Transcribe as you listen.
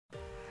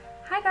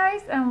Hi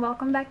guys, and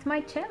welcome back to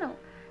my channel.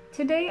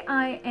 Today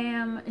I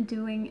am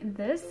doing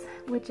this,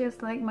 which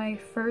is like my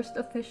first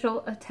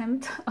official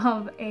attempt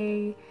of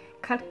a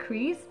cut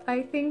crease.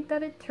 I think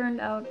that it turned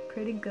out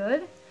pretty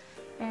good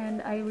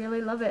and I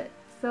really love it.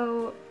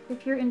 So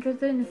if you're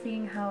interested in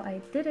seeing how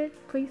I did it,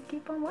 please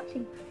keep on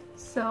watching.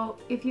 So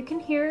if you can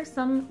hear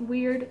some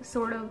weird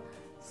sort of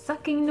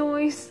sucking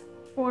noise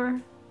or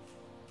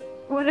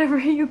whatever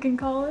you can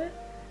call it,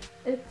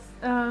 it's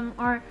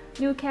our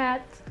new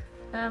cat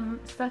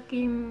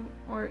sucking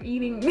or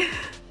eating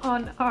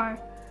on our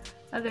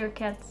other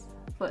cat's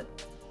foot.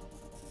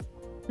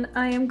 And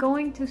I am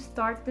going to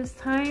start this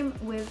time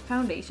with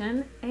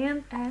foundation,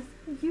 and as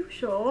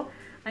usual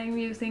I am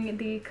using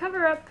the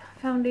Cover Up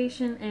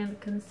foundation and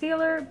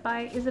concealer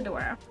by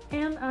IsaDora,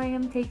 and I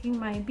am taking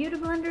my beauty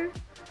blender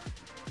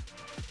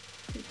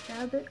to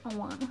dab it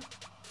on.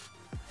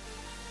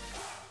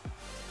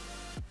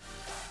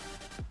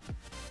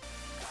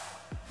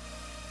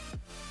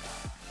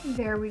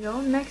 There we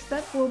go. Next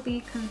up will be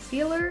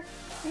concealer,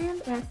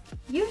 and as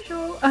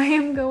usual I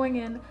am going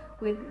in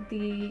with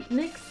the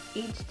NYX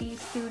HD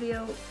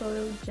Studio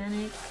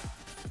Photogenic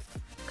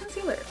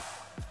concealer.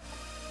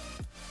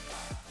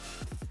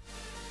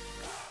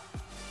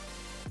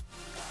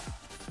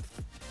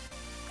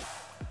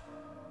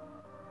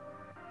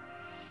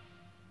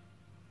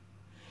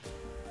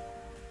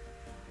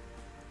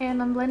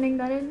 And I'm blending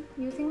that in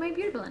using my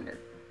beauty blender.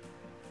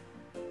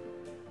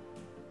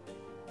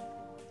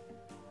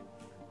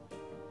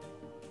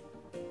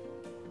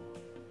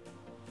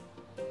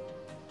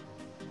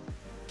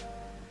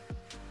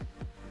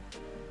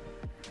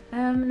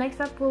 Next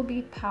up will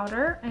be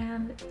powder,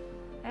 and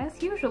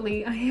as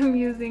usually I am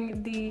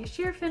using the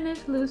Sheer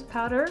Finish Loose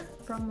Powder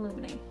from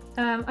Lumene.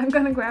 I'm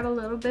gonna grab a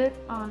little bit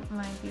on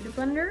my beauty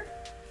blender.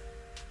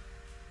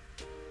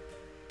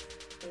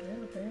 A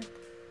little bit.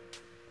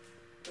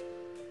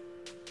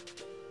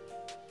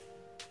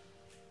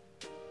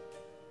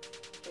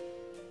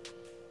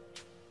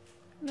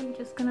 And I'm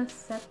just gonna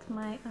set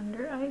my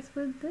under eyes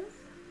with this.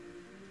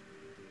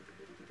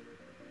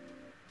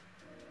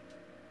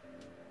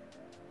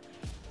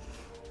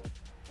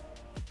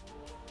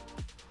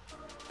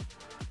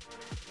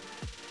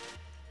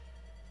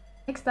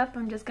 Next up,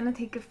 I'm just gonna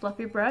take a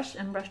fluffy brush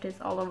and brush this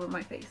all over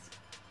my face.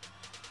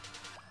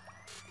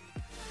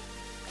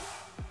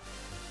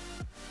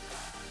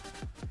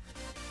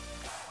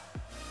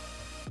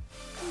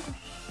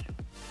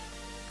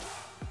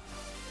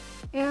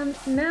 And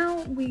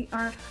now we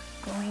are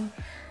going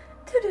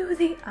to do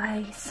the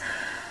eyes.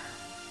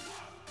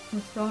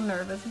 I'm so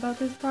nervous about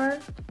this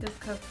part, just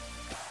because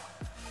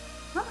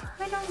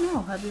I don't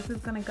know how this is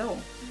gonna go,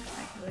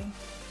 actually.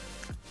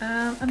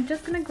 I'm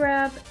just gonna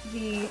grab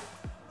the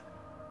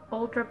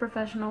Ultra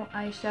Professional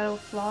Eyeshadow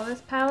Flawless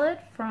palette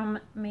from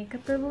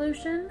Makeup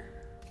Revolution,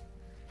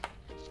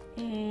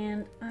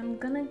 and I'm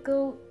gonna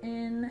go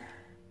in,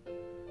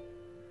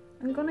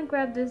 I'm gonna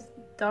grab this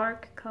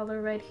dark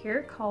color right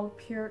here called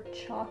Pure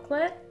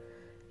Chocolate,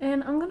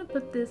 and I'm gonna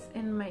put this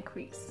in my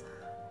crease.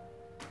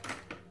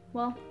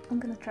 Well, I'm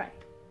gonna try.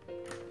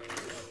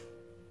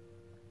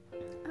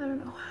 I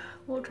don't know,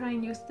 we'll try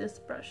and use this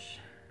brush.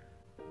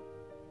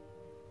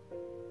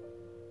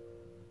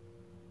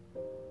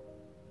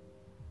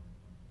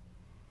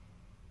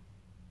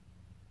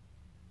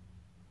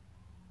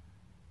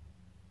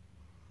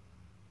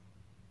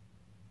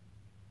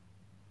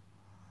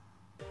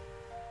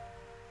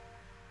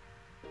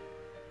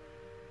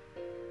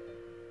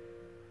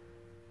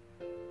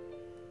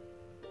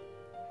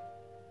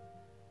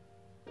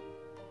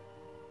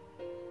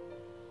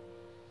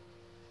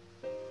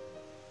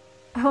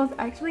 I was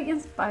actually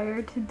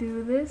inspired to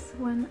do this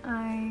when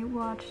I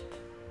watched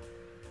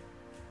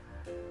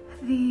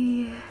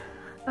the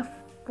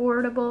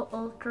Affordable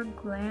Ultra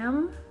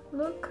Glam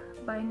look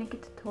by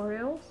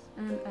NikkieTutorials,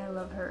 and I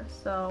love her,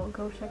 so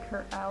go check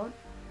her out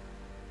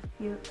if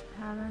you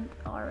haven't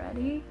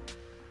already.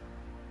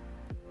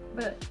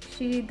 But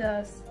she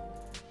does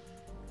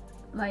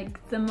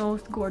like the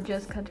most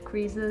gorgeous cut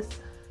creases.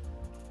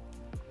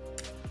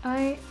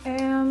 I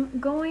am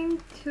going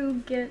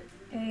to get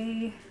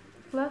a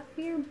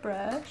fluffier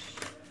brush,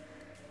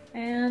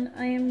 and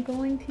I am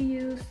going to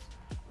use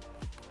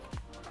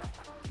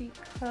the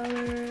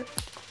color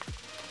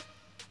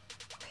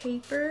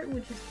Paper,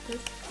 which is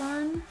this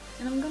one,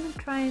 and I'm gonna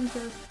try and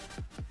just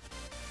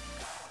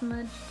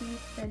smudge these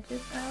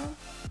edges out.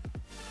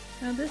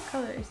 Now this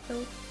color is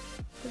so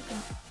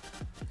freaking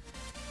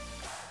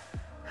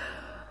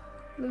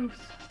loose.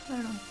 I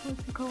don't know,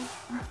 what's it called?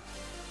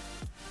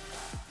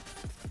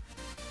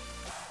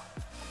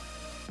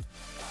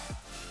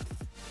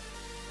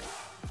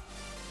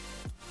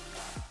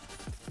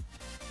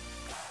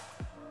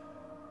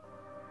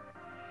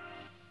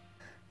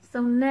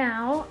 So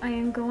now I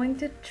am going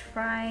to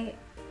try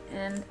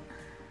and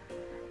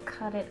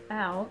cut it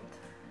out,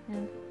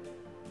 and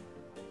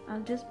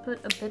I'll just put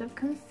a bit of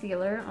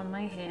concealer on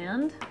my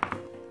hand.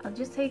 I'll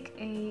just take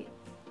a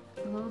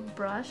little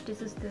brush.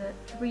 This is the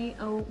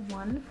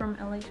 301 from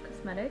LH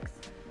Cosmetics,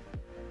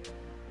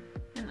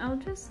 and I'll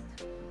just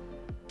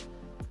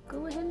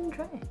go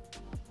try.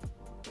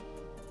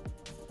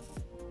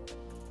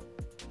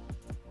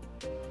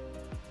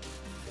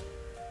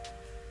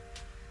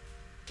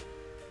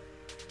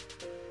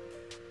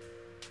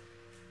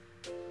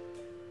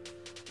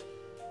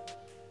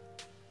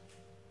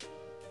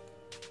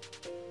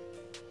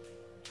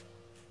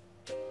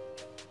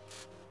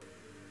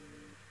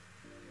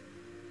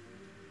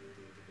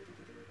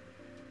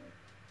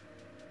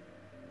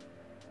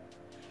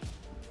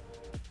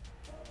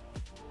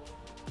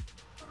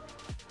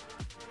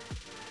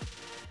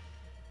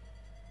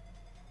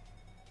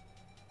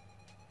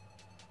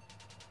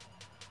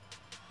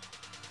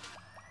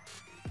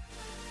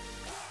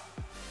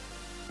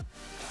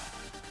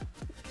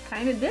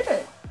 Kinda did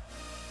it.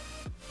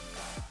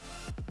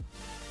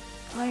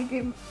 Like,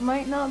 it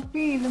might not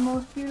be the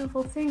most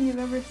beautiful thing you've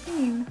ever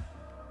seen,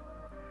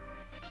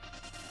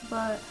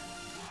 but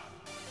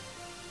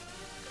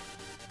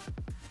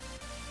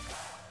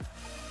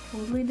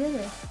totally did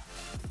it.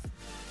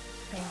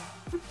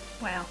 Bam.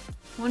 Wow.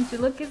 Once you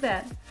look at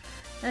that,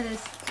 that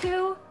is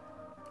 2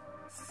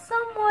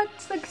 somewhat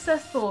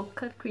successful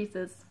cut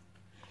creases.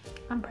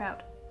 I'm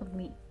proud of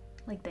me.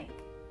 Like, dang.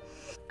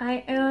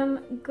 I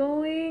am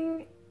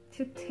going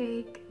to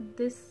take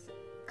this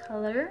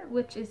color,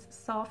 which is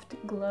Soft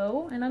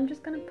Glow, and I'm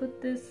just gonna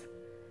put this,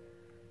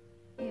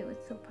 ew,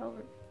 it's so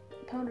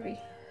powdery.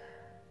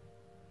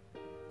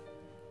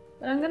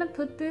 But I'm gonna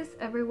put this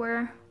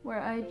everywhere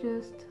where I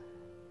just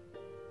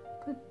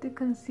put the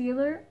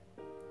concealer,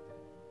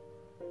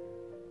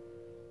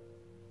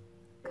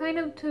 kind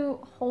of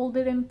to hold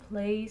it in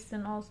place,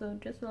 and also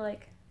just to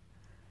like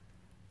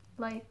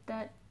light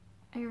that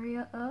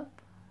area up.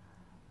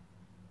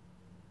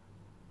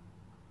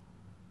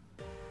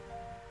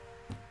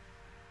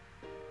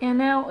 And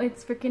now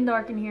it's freaking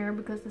dark in here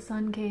because the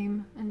sun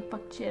came and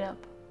fucked shit up.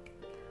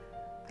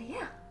 But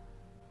yeah.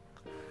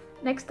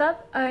 Next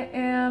up, I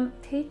am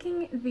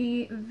taking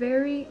the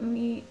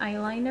veryme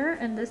eyeliner,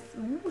 and this,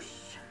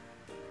 whoosh.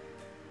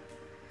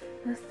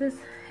 Does this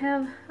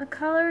have a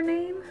color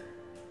name?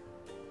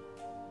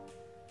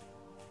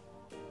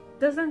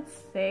 Doesn't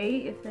say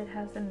if it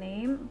has a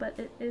name, but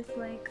it is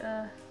like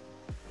a,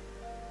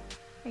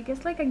 I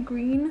guess like a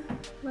green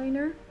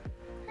liner.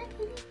 Hi,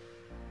 kitty.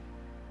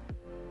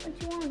 What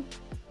you want?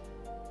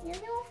 You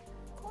know?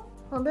 Cool.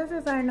 Well, this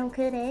is our no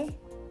kitty.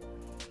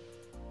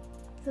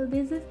 So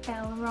this is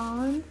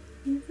Elrond.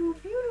 He's so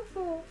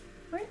beautiful,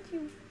 aren't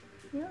you?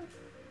 Yeah.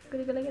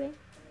 Goody, goody, goody.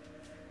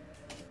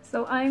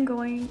 So I'm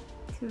going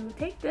to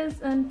take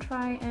this and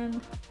try and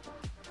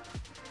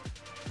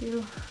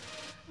do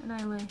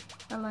an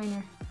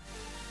eyeliner.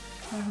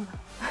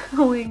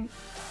 Going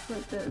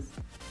with this.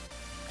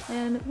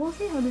 And we'll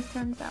see how this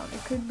turns out.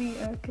 It could be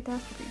a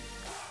catastrophe.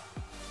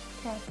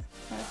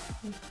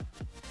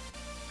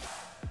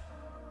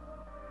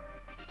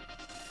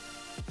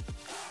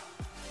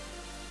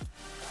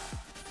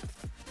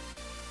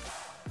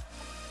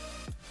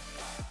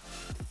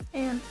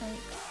 And I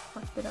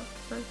fucked it up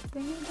the first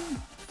thing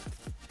again.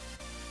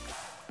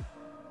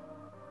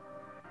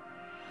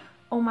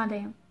 Oh my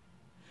damn.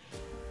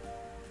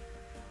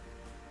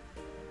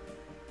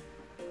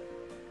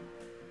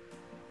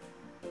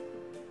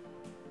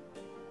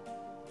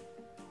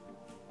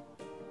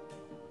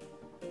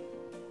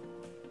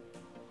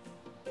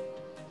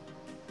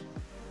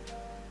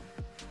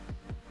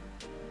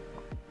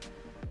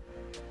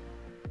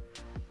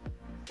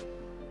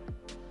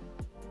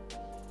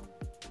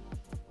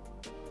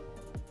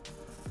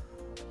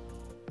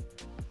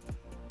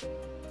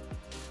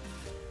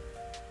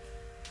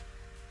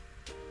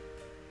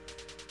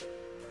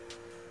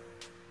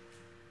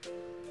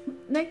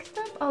 Next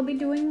up, I'll be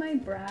doing my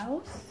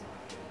brows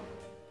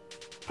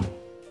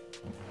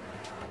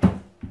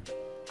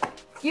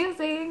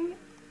using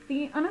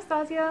the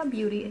Anastasia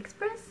Beauty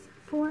Express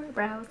for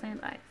brows and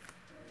eyes,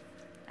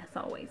 as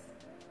always.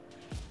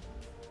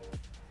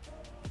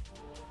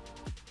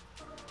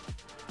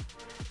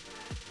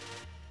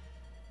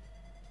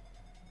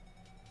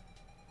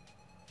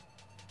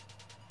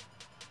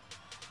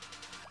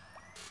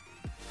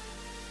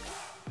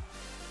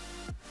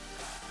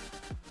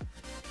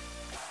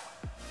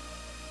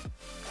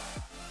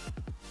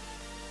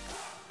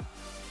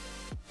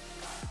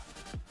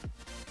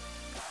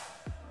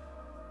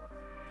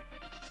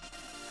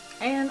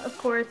 And of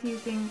course,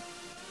 using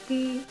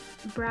the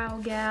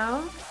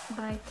Browgal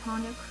by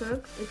Tanya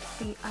Crooks. It's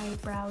the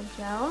Eyebrow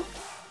Gel.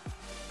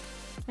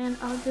 And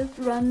I'll just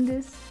run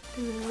this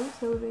through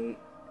so they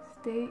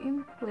stay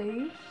in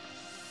place.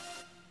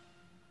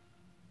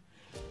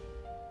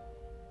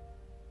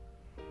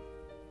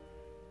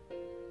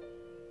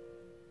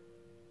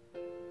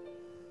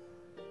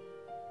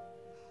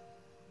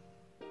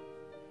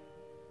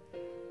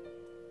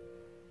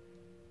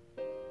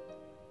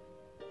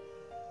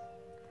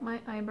 My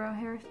eyebrow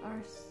hairs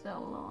are so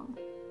long.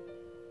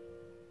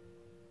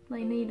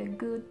 They need a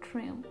good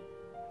trim.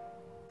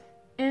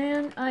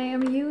 And I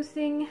am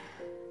using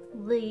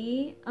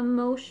the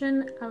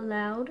Emotion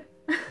Allowed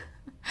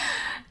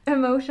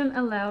Emotion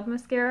Allowed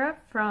mascara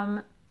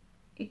from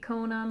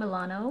Icona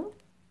Milano.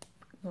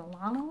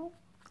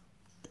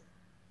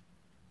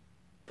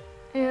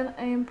 And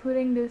I am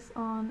putting this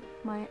on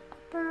my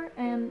upper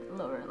and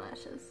lower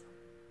lashes.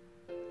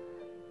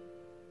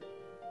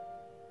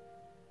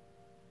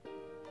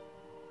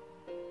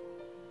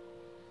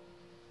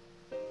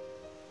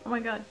 Oh my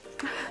god.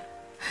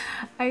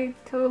 I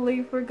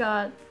totally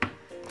forgot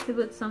to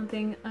put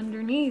something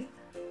underneath.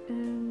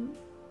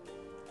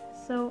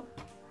 So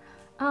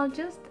I'll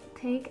just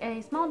take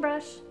a small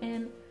brush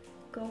and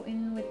go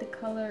in with the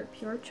color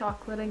Pure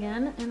Chocolate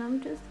again, and I'm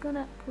just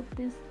gonna put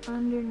this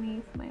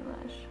underneath my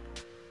lash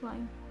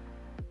line.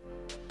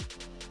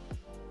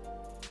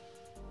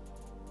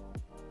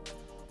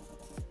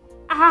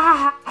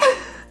 Ah!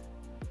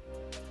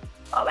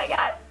 Oh my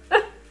god!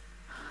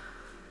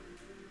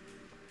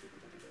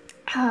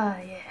 Ah,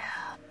 yeah.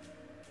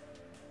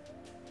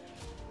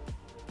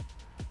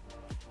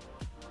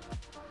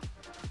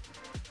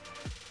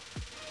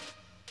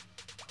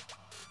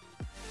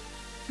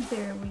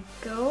 There we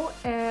go,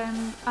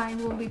 and I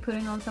will be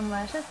putting on some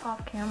lashes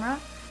off camera.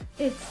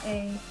 It's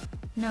a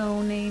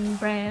no-name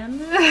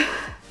brand,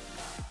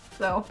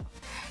 so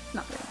it's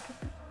not very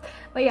interesting.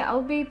 But yeah,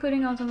 I'll be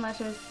putting on some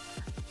lashes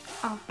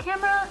off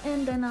camera,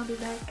 and then I'll be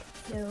back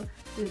to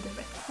do the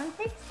rest of my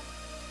face.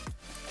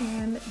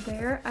 And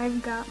there,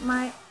 I've got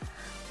my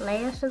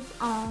lashes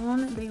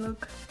on. They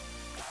look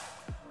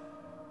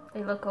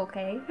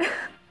okay.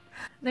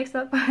 Next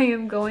up, I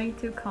am going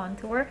to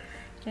contour.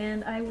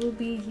 And I will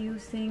be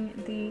using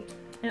the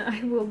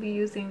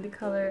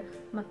color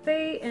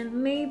Mafe and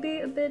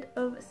maybe a bit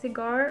of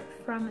Cigar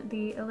from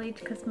the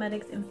LH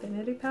Cosmetics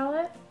Infinity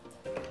palette.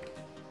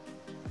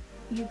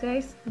 You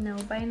guys know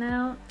by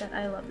now that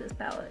I love this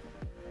palette.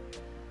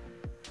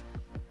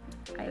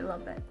 I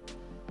love it.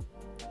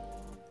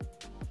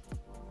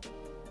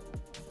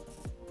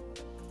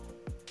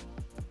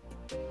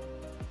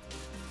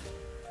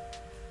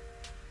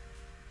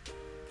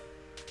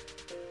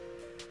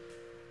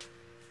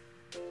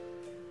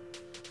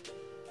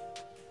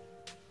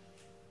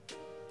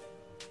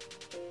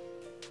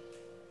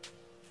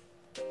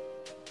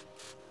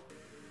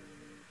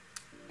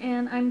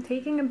 And I'm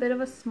taking a bit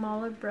of a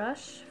smaller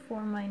brush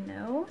for my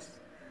nose,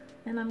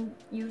 and I'm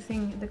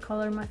using the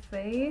color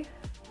Mafe.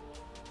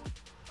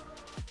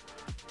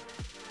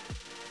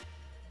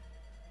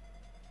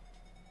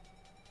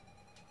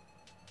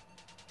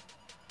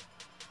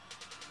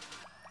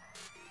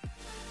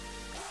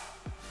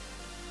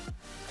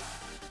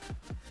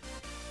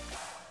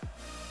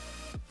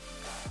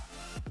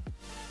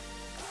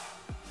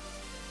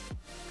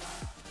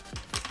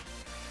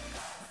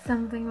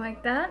 Something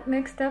like that.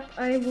 Next up,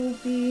 I will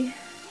be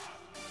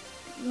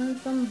doing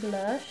some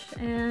blush,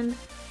 and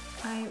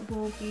I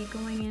will be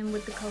going in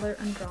with the color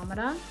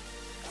Andromeda,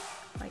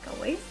 like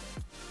always.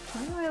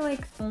 Why do I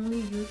like only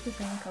use the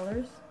same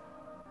colors?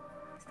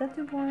 Is that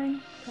too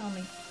boring? Tell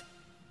me.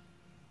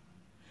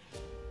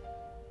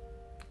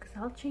 Because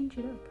I'll change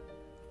it up.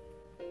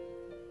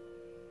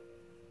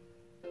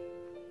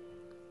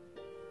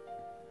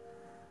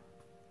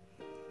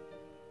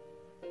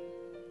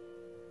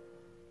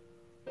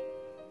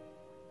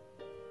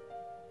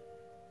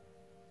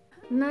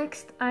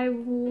 Next, I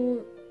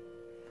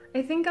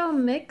think I'll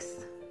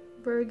mix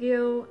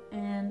Browgal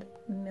and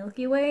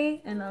Milky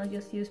Way, and I'll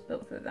just use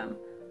both of them.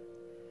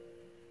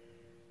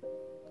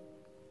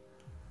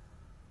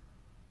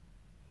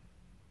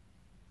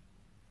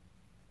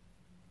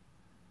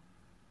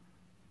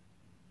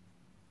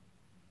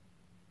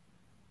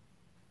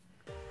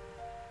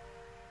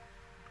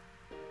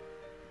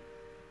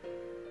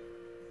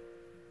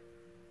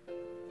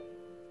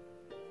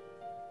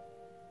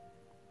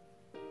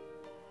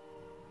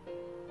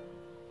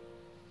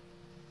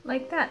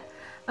 Like that.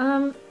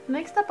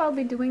 Next up, I'll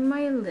be doing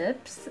my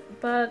lips,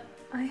 but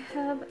I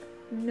have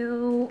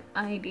no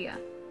idea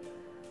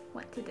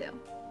what to do.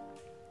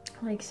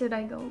 Like, should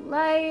I go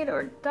light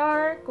or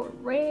dark or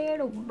red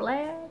or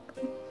black?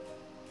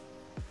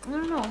 I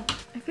don't know.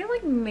 I feel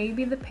like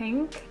maybe the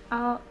pink.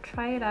 I'll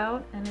try it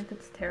out, and if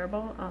it's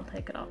terrible, I'll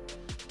take it off.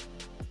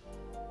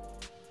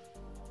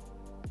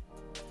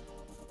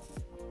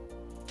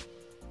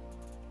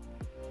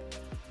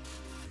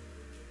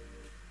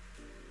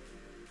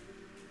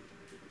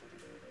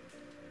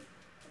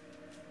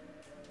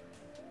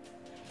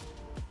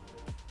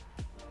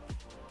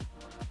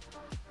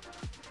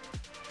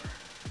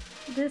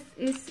 This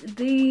is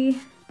the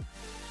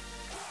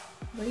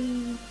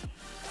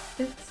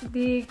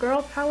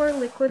Girl Power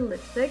liquid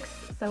lipsticks.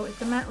 So it's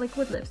a matte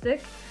liquid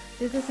lipstick.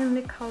 This is in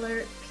the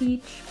color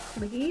Peach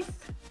Please,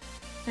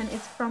 and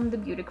it's from the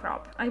Beauty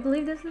Crop. I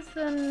believe this is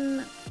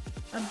a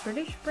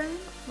British brand,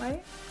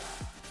 right?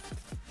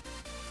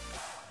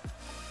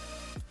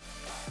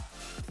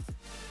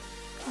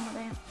 Oh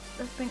damn,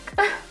 that's pink.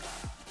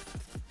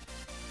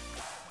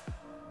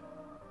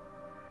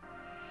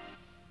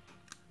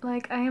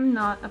 Like, I am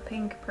not a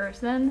pink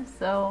person,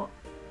 so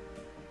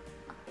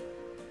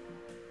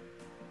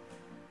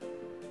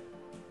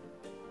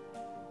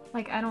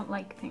like, I don't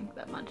like pink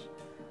that much.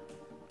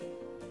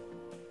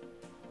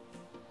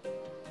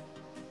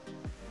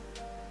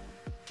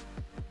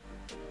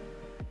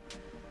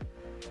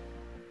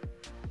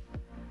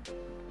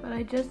 but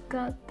I just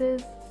got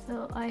this,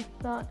 so I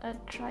thought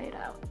I'd try it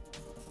out.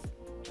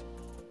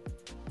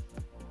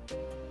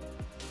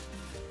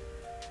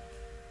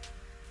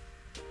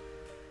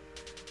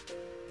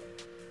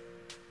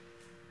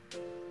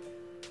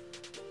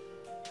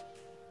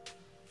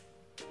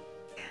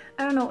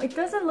 I don't know, it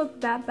doesn't look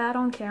that bad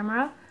on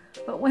camera,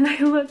 but when I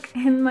look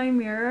in my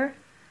mirror,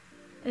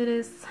 it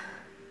is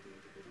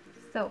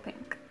so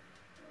pink.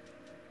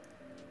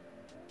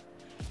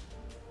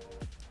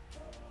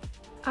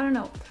 I don't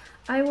know.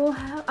 I'll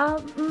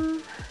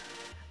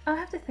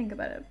have to think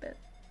about it a bit.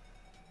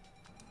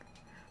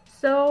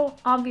 So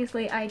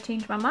obviously I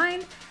changed my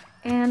mind,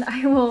 and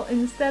I will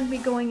instead be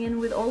going in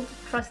with old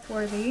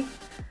trustworthy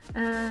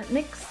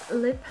NYX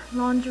Lip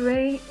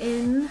Lingerie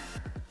in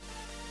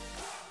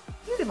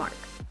Beauty Mark.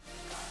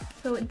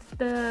 So it's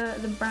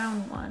the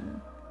brown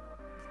one.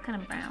 It's kind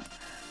of brown.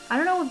 I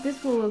don't know if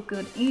this will look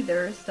good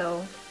either,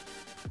 so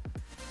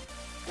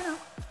you know,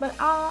 but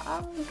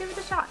I'll give it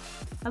a shot.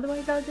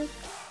 Otherwise I'll just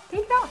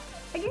take it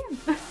off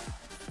again.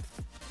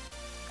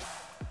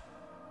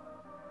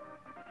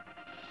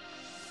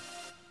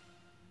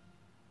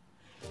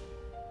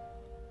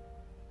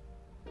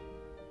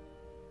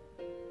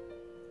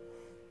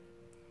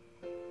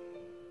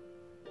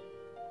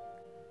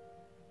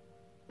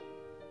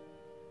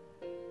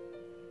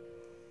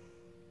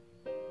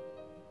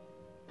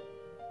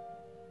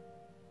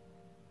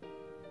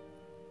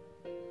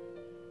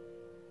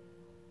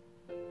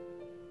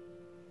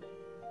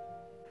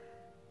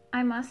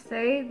 I must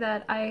say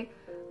that I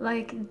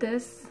like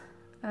this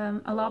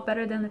a lot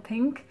better than the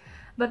pink,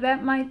 but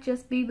that might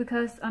just be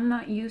because I'm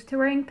not used to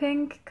wearing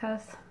pink,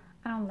 because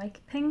I don't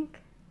like pink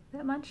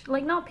that much.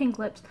 Like, not pink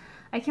lips.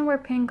 I can wear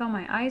pink on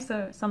my eyes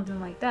or something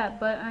like that,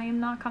 but I am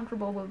not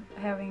comfortable with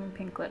having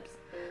pink lips.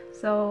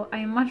 So I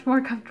am much more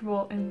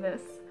comfortable in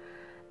this.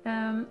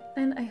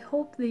 And I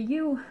hope that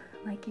you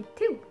like it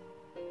too.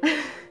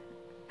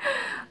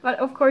 But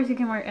of course you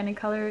can wear any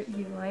color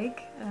you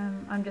like.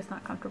 I'm just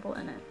not comfortable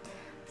in it.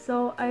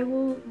 So I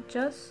will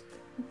just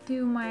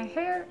do my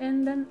hair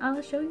and then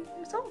I'll show you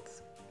the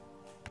results.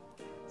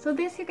 So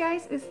this, you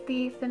guys, is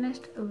the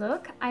finished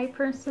look. I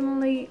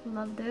personally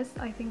love this.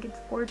 I think it's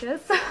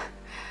gorgeous.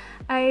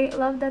 I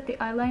love that the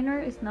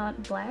eyeliner is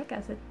not black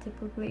as it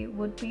typically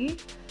would be,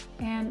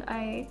 and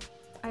I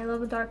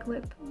love a dark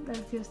lip.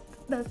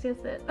 That's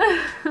just it.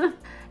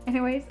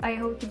 Anyways, I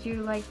hope that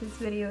you liked this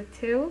video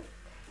too.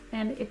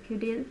 And if you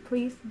did,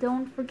 please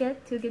don't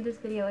forget to give this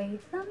video a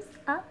thumbs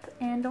up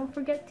and don't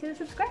forget to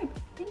subscribe.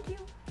 Thank you.